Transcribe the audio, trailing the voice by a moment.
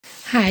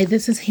Hi,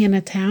 this is Hannah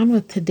Town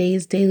with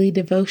today's daily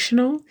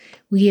devotional.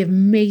 We have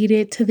made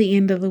it to the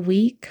end of the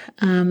week,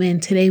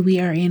 and today we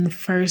are in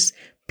First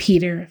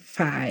Peter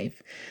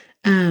 5.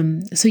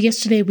 So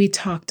yesterday we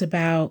talked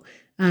about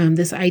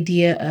this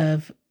idea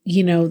of,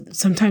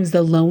 sometimes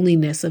the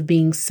loneliness of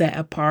being set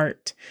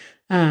apart,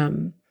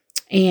 and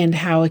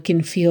how it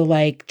can feel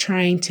like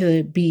trying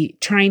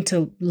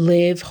to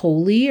live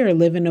holy or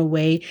live in a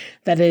way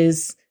that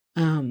is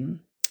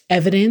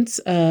evidence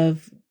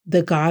of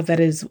the God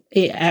that is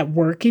at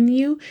work in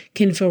you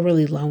can feel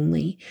really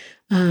lonely.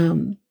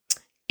 And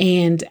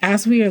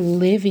as we are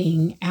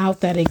living out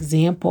that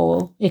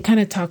example, it kind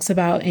of talks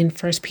about in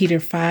First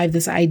Peter 5,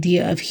 this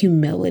idea of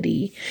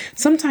humility.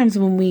 Sometimes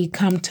when we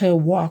come to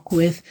walk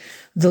with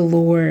the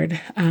Lord,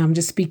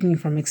 just speaking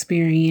from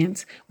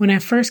experience, when I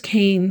first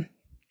came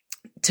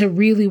to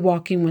really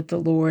walking with the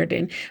Lord,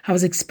 and I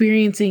was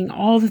experiencing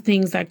all the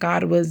things that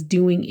God was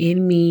doing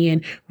in me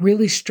and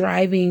really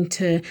striving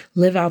to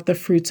live out the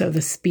fruits of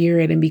the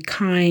Spirit and be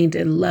kind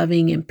and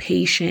loving and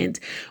patient.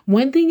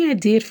 One thing I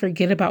did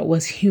forget about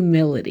was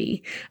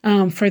humility.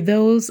 For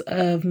those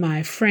of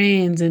my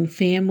friends and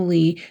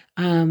family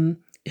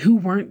who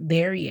weren't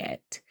there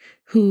yet,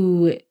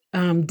 who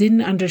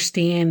didn't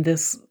understand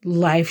this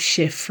life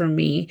shift for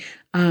me,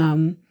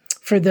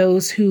 for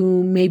those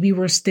who maybe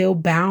were still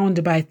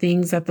bound by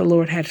things that the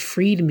Lord had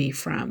freed me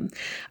from.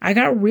 I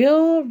got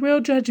real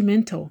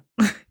judgmental,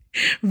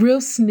 real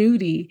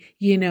snooty.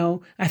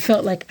 I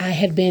felt like I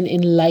had been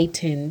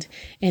enlightened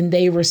and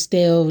they were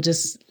still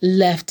just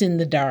left in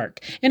the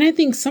dark. And I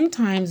think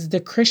sometimes the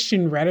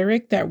Christian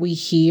rhetoric that we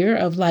hear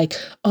of like,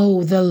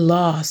 oh, the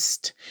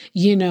lost,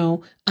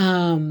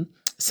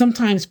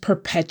 sometimes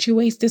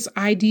perpetuates this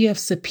idea of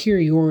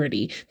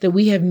superiority, that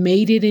we have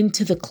made it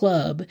into the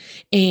club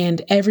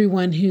and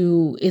everyone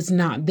who is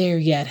not there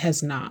yet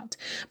has not.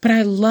 But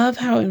I love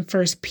how in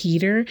First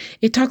Peter,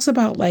 it talks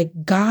about like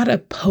God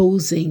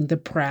opposing the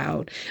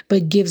proud,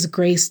 but gives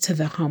grace to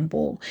the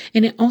humble.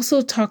 And it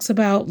also talks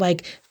about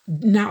like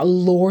not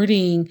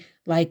lording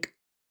like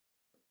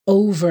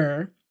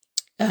over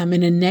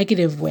in a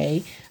negative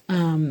way,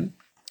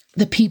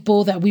 the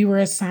people that we were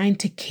assigned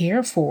to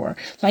care for.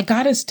 Like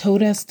God has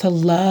told us to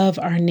love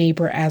our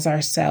neighbor as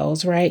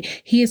ourselves, right?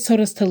 He has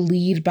told us to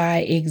lead by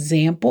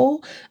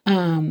example,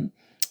 and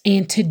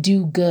to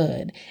do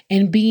good,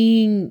 and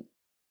being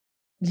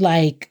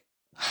like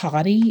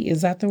haughty.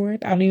 Is that the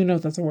word? I don't even know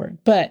if that's a word,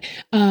 but,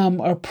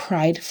 or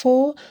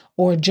prideful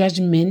or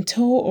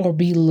judgmental or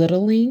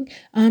belittling,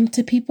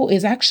 to people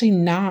is actually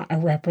not a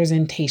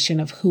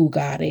representation of who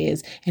God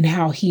is and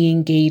how he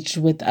engaged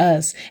with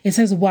us. It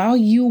says, while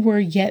you were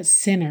yet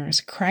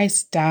sinners,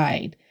 Christ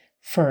died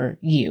for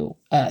you,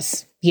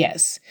 us.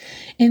 Yes.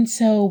 And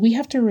so we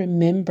have to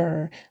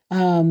remember,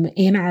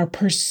 in our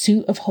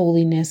pursuit of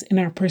holiness, in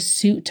our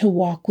pursuit to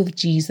walk with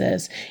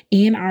Jesus,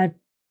 in our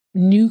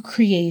new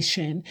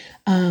creation,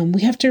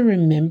 we have to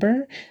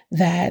remember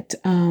that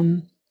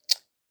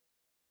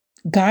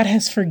God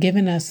has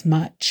forgiven us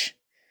much,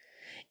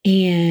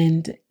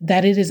 and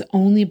that it is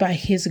only by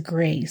his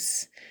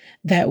grace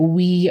that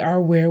we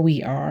are where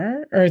we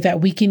are, or that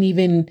we can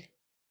even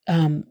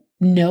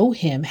know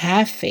him,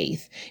 have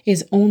faith,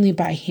 is only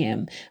by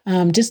him,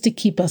 just to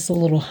keep us a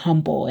little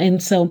humble.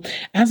 And so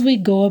as we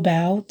go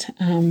about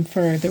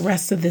for the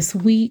rest of this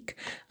week,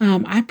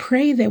 I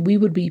pray that we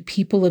would be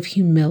people of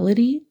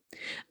humility.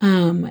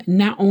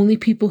 Not only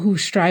people who are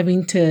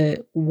striving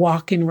to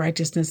walk in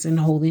righteousness and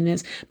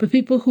holiness, but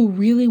people who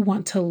really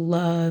want to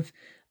love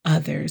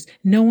others,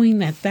 knowing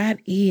that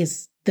that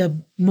is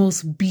the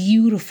most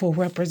beautiful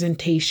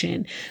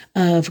representation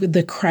of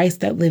the Christ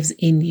that lives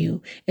in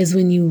you, is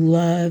when you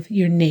love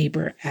your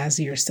neighbor as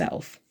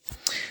yourself.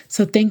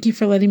 So thank you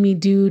for letting me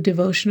do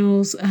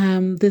devotionals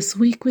this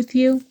week with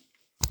you.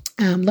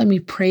 Let me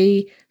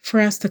pray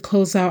for us to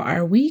close out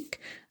our week.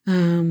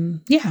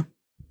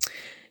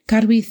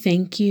 God, we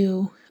thank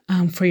you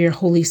for your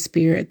Holy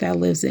Spirit that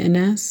lives in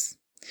us.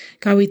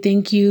 God, we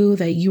thank you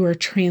that you are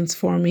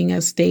transforming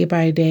us day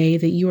by day,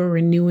 that you are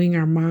renewing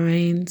our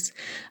minds.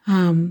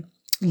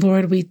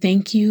 Lord, we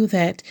thank you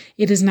that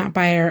it is not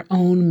by our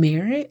own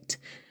merit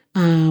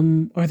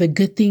or the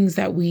good things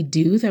that we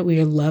do that we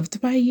are loved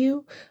by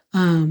you,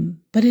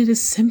 but it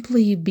is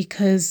simply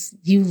because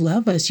you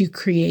love us, you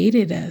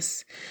created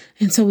us.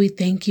 And so we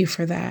thank you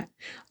for that.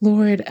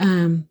 Lord,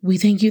 we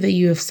thank you that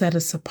you have set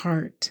us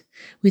apart.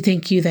 We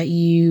thank you that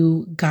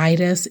you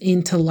guide us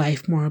into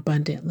life more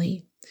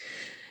abundantly.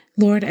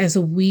 Lord, as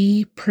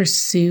we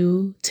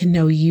pursue to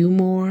know you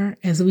more,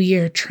 as we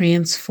are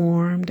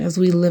transformed, as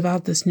we live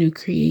out this new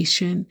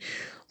creation,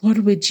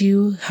 Lord, would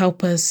you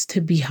help us to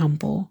be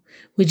humble?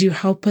 Would you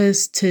help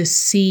us to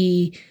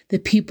see the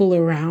people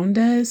around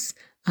us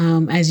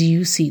as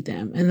you see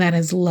them, and that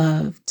is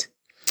loved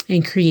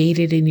and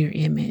created in your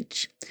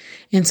image?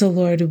 And so,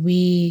 Lord,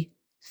 we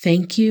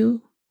thank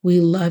you. We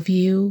love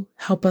you.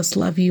 Help us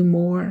love you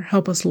more.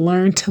 Help us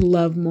learn to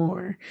love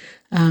more.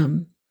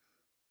 In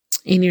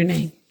your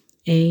name,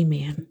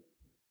 amen.